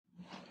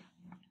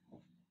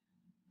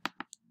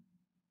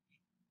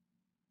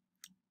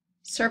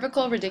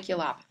Cervical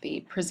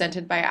radiculopathy,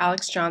 presented by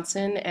Alex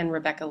Johnson and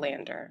Rebecca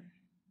Lander.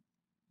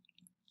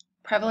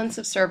 Prevalence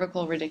of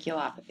cervical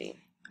radiculopathy.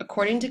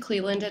 According to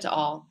Cleland et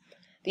al.,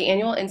 the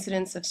annual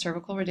incidence of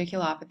cervical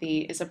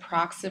radiculopathy is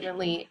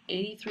approximately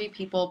 83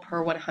 people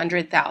per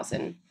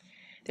 100,000.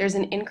 There's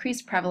an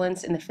increased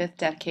prevalence in the fifth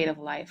decade of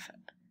life,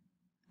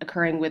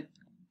 occurring with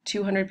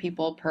 200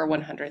 people per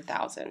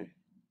 100,000.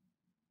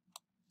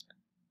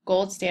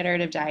 Gold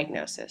standard of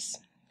diagnosis.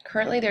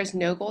 Currently, there's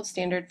no gold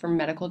standard for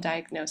medical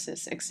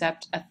diagnosis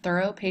except a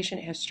thorough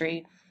patient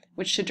history,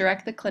 which should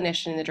direct the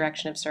clinician in the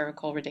direction of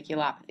cervical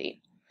radiculopathy.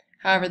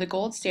 However, the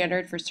gold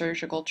standard for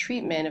surgical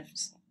treatment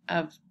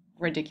of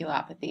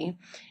radiculopathy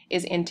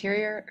is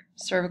anterior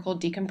cervical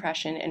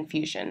decompression and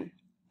fusion.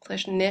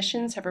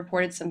 Clinicians have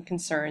reported some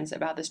concerns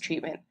about this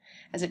treatment,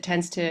 as it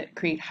tends to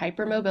create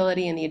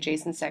hypermobility in the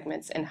adjacent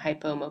segments and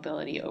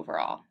hypomobility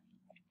overall.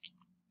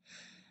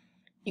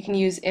 You can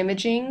use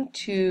imaging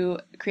to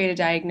create a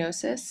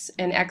diagnosis.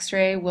 An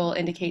X-ray will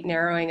indicate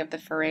narrowing of the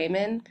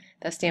foramen,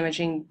 thus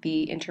damaging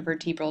the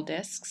intervertebral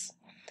discs.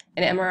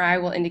 An MRI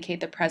will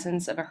indicate the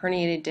presence of a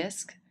herniated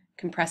disc,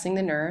 compressing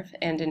the nerve,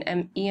 and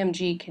an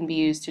EMG can be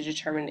used to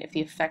determine if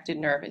the affected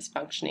nerve is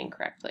functioning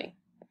correctly.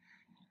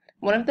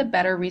 One of the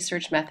better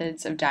research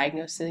methods of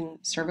diagnosing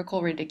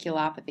cervical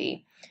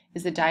radiculopathy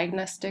is the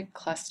diagnostic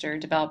cluster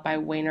developed by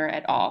Weiner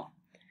et al.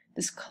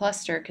 This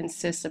cluster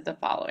consists of the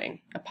following: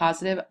 a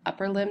positive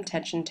upper limb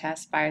tension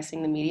test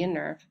biasing the median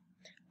nerve,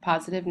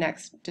 positive neck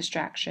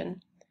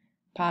distraction,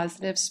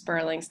 positive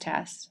Sperling's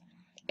test,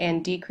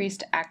 and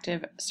decreased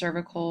active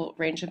cervical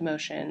range of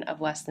motion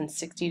of less than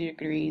 60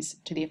 degrees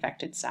to the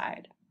affected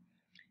side.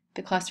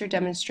 The cluster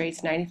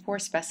demonstrates 94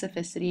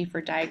 specificity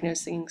for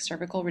diagnosing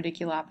cervical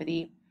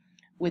radiculopathy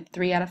with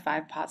 3 out of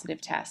 5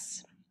 positive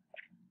tests.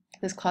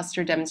 This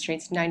cluster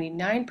demonstrates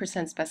 99%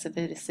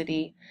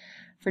 specificity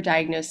for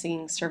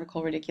diagnosing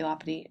cervical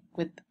radiculopathy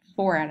with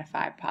 4 out of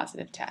 5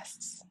 positive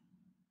tests.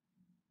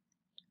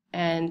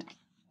 And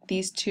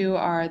these two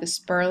are the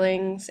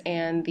Sperling's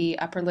and the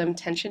upper limb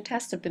tension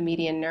test of the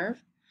median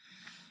nerve.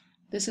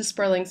 This is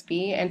Sperling's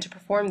B, and to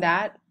perform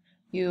that,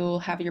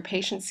 you'll have your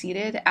patient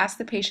seated. Ask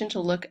the patient to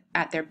look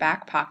at their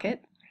back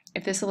pocket.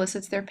 If this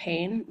elicits their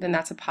pain, then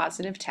that's a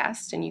positive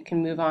test, and you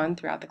can move on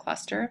throughout the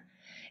cluster.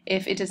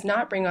 If it does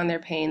not bring on their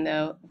pain,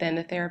 though, then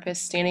the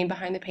therapist standing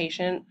behind the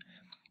patient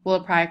will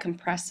apply a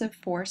compressive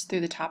force through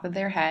the top of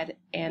their head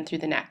and through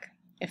the neck.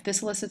 If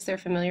this elicits their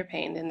familiar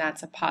pain, then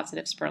that's a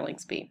positive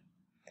Sperling's B.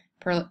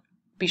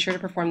 Be sure to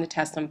perform the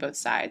test on both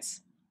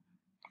sides.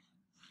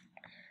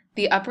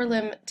 The upper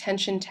limb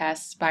tension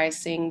test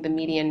biasing the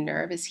median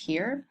nerve is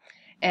here,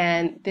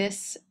 and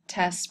this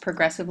test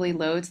progressively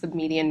loads the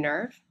median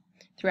nerve.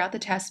 Throughout the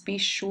test, be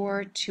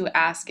sure to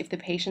ask if the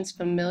patient's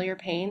familiar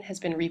pain has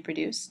been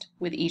reproduced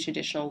with each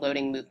additional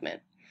loading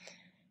movement.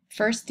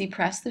 First,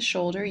 depress the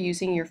shoulder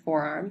using your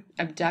forearm.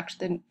 Abduct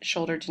the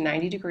shoulder to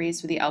 90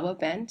 degrees with the elbow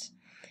bent.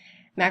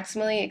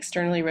 Maximally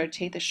externally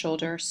rotate the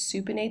shoulder,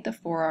 supinate the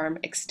forearm,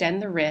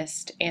 extend the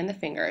wrist and the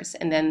fingers,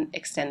 and then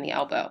extend the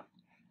elbow.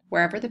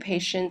 Wherever the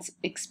patient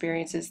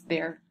experiences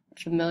their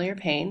familiar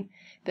pain,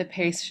 the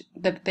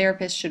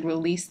therapist should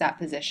release that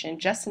position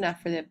just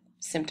enough for the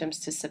symptoms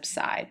to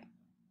subside.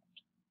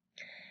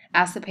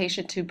 Ask the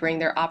patient to bring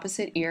their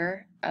opposite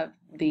ear of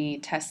the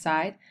test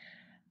side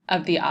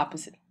of the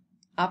opposite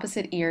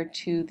ear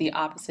to the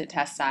opposite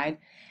test side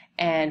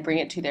and bring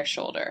it to their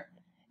shoulder.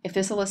 If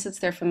this elicits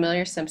their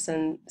familiar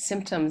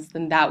symptoms,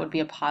 then that would be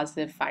a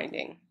positive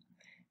finding.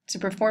 To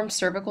perform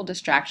cervical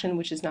distraction,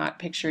 which is not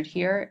pictured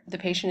here, the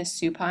patient is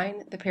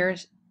supine.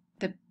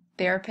 The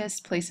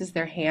therapist places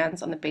their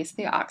hands on the base of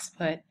the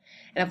occiput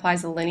and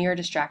applies a linear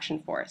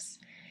distraction force.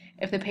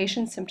 If the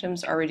patient's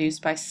symptoms are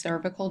reduced by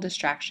cervical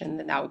distraction,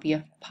 then that would be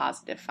a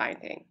positive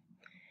finding.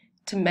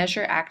 To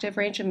measure active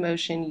range of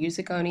motion, use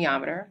a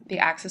goniometer. The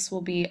axis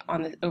will be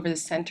over the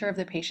center of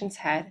the patient's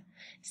head.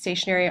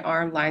 Stationary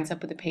arm lines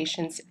up with the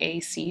patient's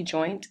AC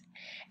joint,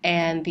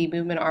 and the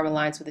movement arm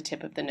aligns with the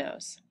tip of the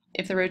nose.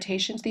 If the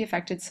rotation to the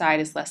affected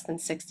side is less than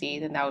 60,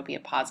 then that would be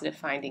a positive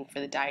finding for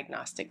the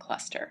diagnostic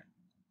cluster.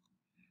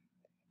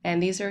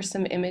 And these are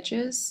some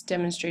images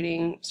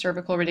demonstrating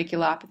cervical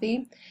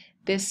radiculopathy.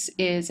 This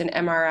is an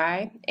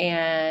MRI,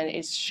 and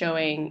it's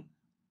showing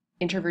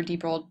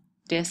intervertebral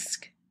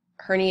disc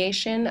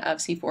herniation of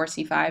C4,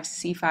 C5,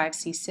 C5,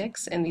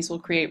 C6, and these will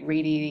create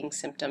radiating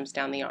symptoms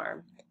down the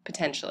arm,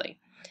 potentially.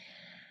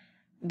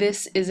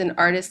 This is an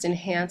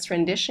artist-enhanced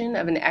rendition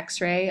of an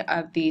X-ray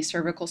of the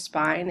cervical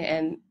spine,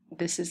 and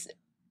this is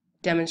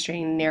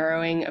demonstrating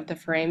narrowing of the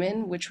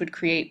foramen, which would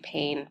create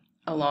pain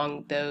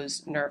along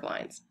those nerve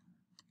lines.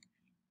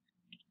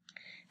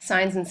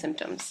 Signs and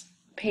symptoms.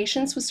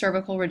 Patients with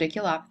cervical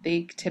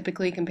radiculopathy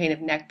typically complain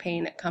of neck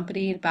pain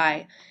accompanied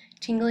by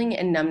tingling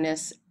and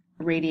numbness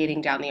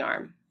radiating down the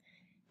arm.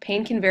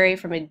 Pain can vary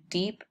from a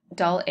deep,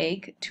 dull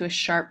ache to a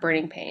sharp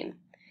burning pain.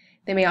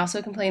 They may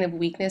also complain of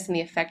weakness in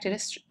the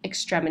affected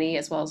extremity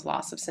as well as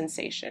loss of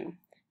sensation.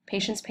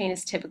 Patient's pain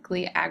is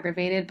typically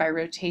aggravated by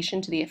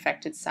rotation to the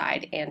affected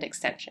side and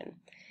extension.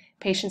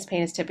 Patient's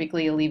pain is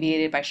typically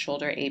alleviated by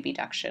shoulder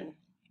abduction.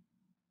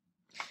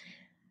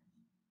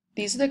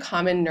 These are the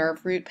common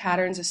nerve root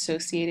patterns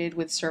associated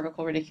with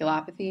cervical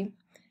radiculopathy.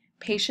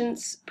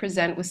 Patients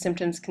present with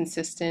symptoms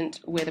consistent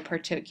with a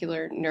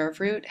particular nerve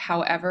root.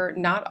 However,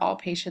 not all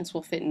patients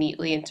will fit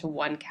neatly into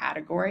one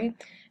category,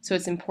 so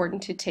it's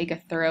important to take a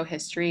thorough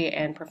history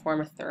and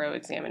perform a thorough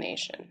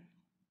examination.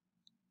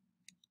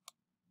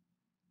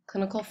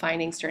 Clinical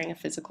findings during a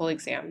physical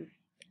exam.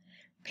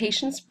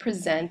 Patients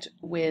present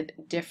with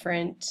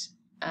different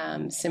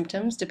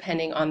symptoms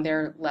depending on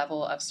their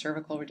level of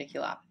cervical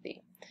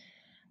radiculopathy.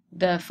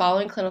 The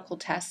following clinical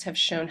tests have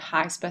shown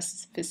high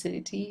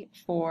specificity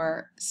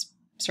for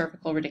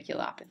cervical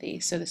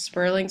radiculopathy. So the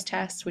Sperling's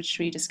test, which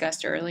we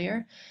discussed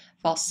earlier,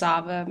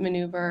 Valsalva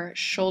maneuver,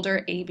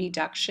 shoulder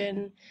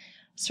abduction,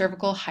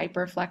 cervical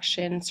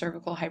hyperflexion,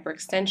 cervical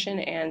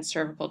hyperextension, and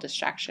cervical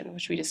distraction,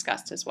 which we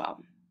discussed as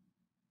well.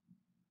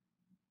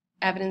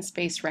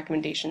 Evidence-based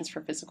recommendations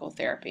for physical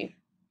therapy.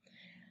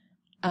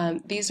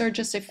 These are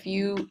just a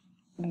few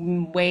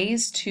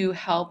ways to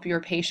help your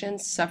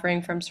patients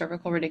suffering from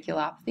cervical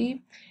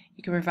radiculopathy.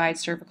 You can provide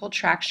cervical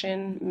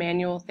traction,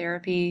 manual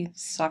therapy,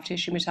 soft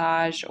tissue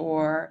massage,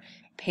 or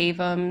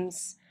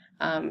PAVMs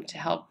to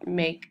help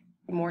make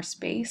more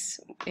space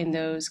in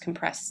those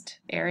compressed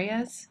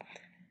areas.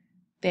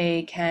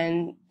 They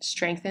can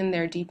strengthen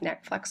their deep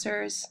neck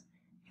flexors.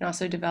 You can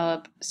also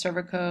develop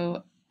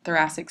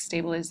cervicothoracic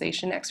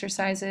stabilization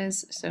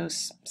exercises, so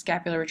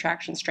scapular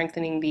retraction,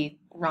 strengthening the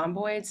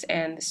rhomboids,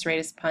 and the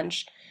serratus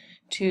punch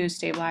to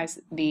stabilize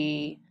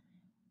the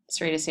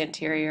serratus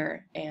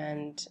anterior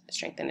and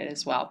strengthen it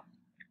as well.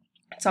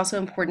 It's also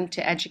important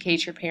to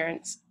educate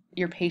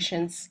your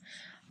patients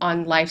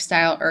on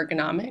lifestyle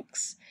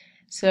ergonomics.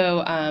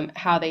 So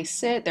how they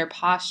sit, their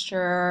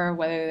posture,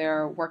 whether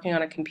they're working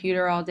on a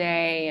computer all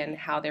day, and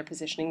how they're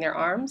positioning their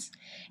arms,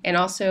 and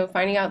also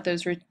finding out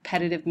those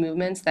repetitive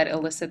movements that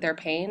elicit their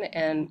pain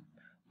and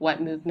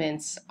what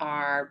movements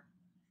are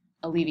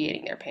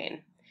alleviating their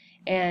pain.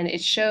 And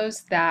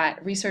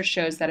research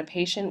shows that a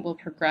patient will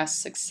progress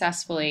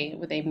successfully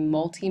with a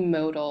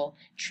multimodal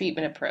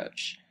treatment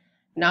approach.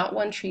 Not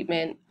one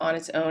treatment on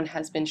its own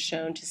has been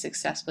shown to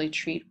successfully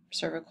treat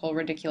cervical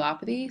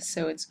radiculopathy,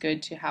 so it's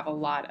good to have a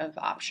lot of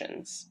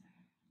options.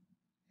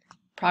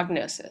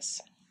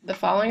 Prognosis. The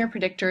following are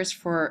predictors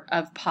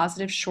of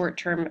positive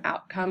short-term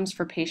outcomes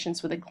for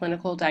patients with a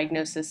clinical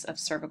diagnosis of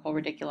cervical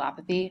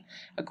radiculopathy,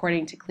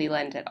 according to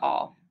Cleland et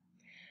al.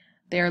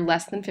 They are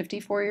less than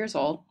 54 years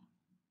old.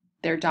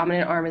 Their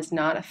dominant arm is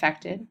not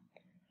affected.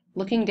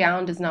 Looking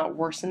down does not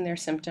worsen their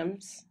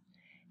symptoms.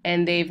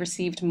 And they've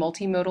received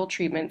multimodal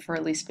treatment for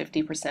at least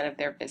 50% of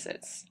their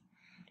visits.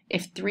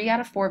 If 3 out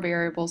of 4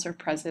 variables are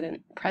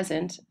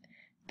present,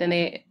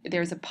 then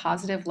there's a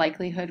positive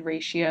likelihood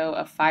ratio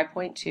of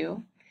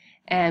 5.2,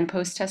 and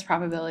post-test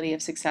probability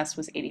of success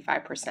was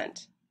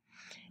 85%.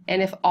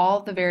 And if all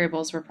of the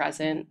variables were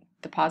present,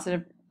 the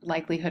positive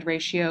likelihood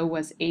ratio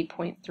was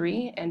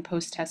 8.3, and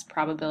post-test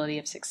probability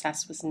of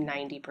success was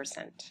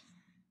 90%.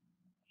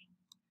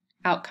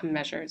 Outcome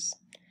measures.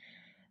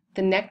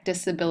 The Neck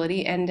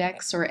Disability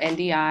Index, or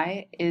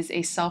NDI, is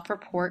a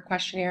self-report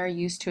questionnaire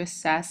used to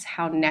assess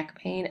how neck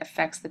pain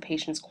affects the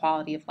patient's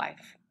quality of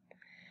life.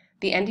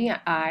 The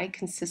NDI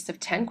consists of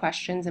 10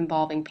 questions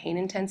involving pain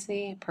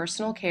intensity,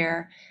 personal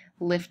care,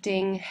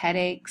 lifting,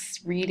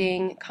 headaches,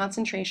 reading,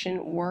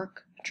 concentration,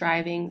 work,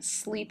 driving,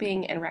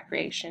 sleeping, and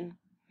recreation.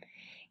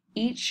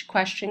 Each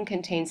question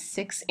contains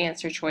 6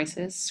 answer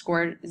choices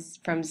scored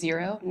from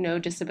 0, no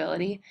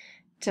disability,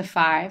 to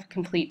 5,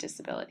 complete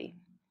disability.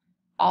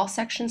 All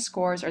section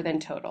scores are then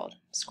totaled.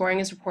 Scoring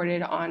is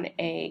reported on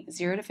a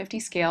 0 to 50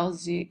 scale,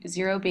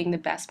 0 being the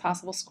best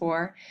possible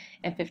score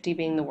and 50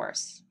 being the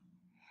worst.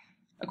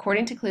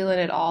 According to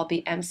Cleland et al.,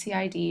 the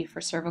MCID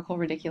for cervical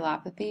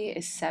radiculopathy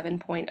is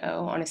 7.0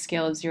 on a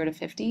scale of 0 to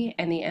 50,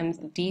 and the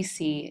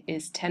MDC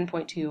is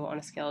 10.2 on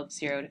a scale of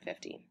 0 to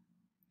 50.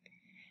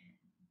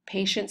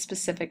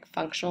 Patient-specific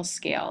functional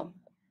scale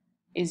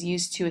is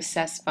used to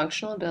assess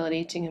functional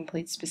ability to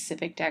complete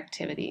specific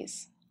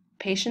activities.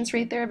 Patients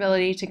rate their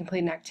ability to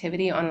complete an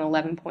activity on an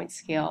 11-point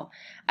scale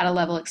at a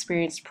level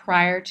experienced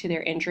prior to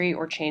their injury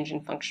or change in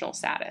functional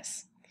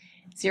status.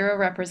 0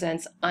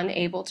 represents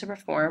unable to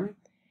perform,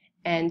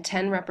 and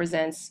 10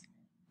 represents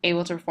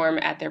able to perform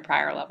at their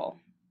prior level.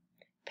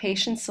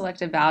 Patients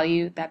select a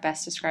value that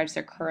best describes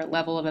their current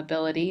level of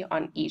ability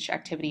on each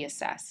activity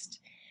assessed.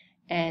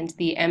 And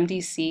the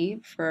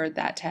MDC for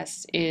that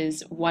test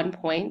is 1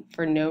 point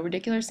for no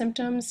radicular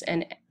symptoms,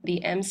 and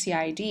the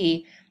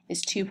MCID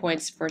is 2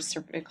 points for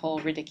cervical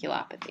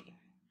radiculopathy.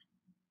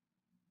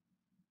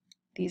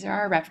 These are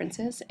our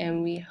references,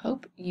 and we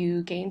hope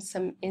you gained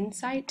some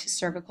insight to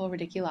cervical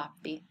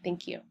radiculopathy.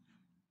 Thank you.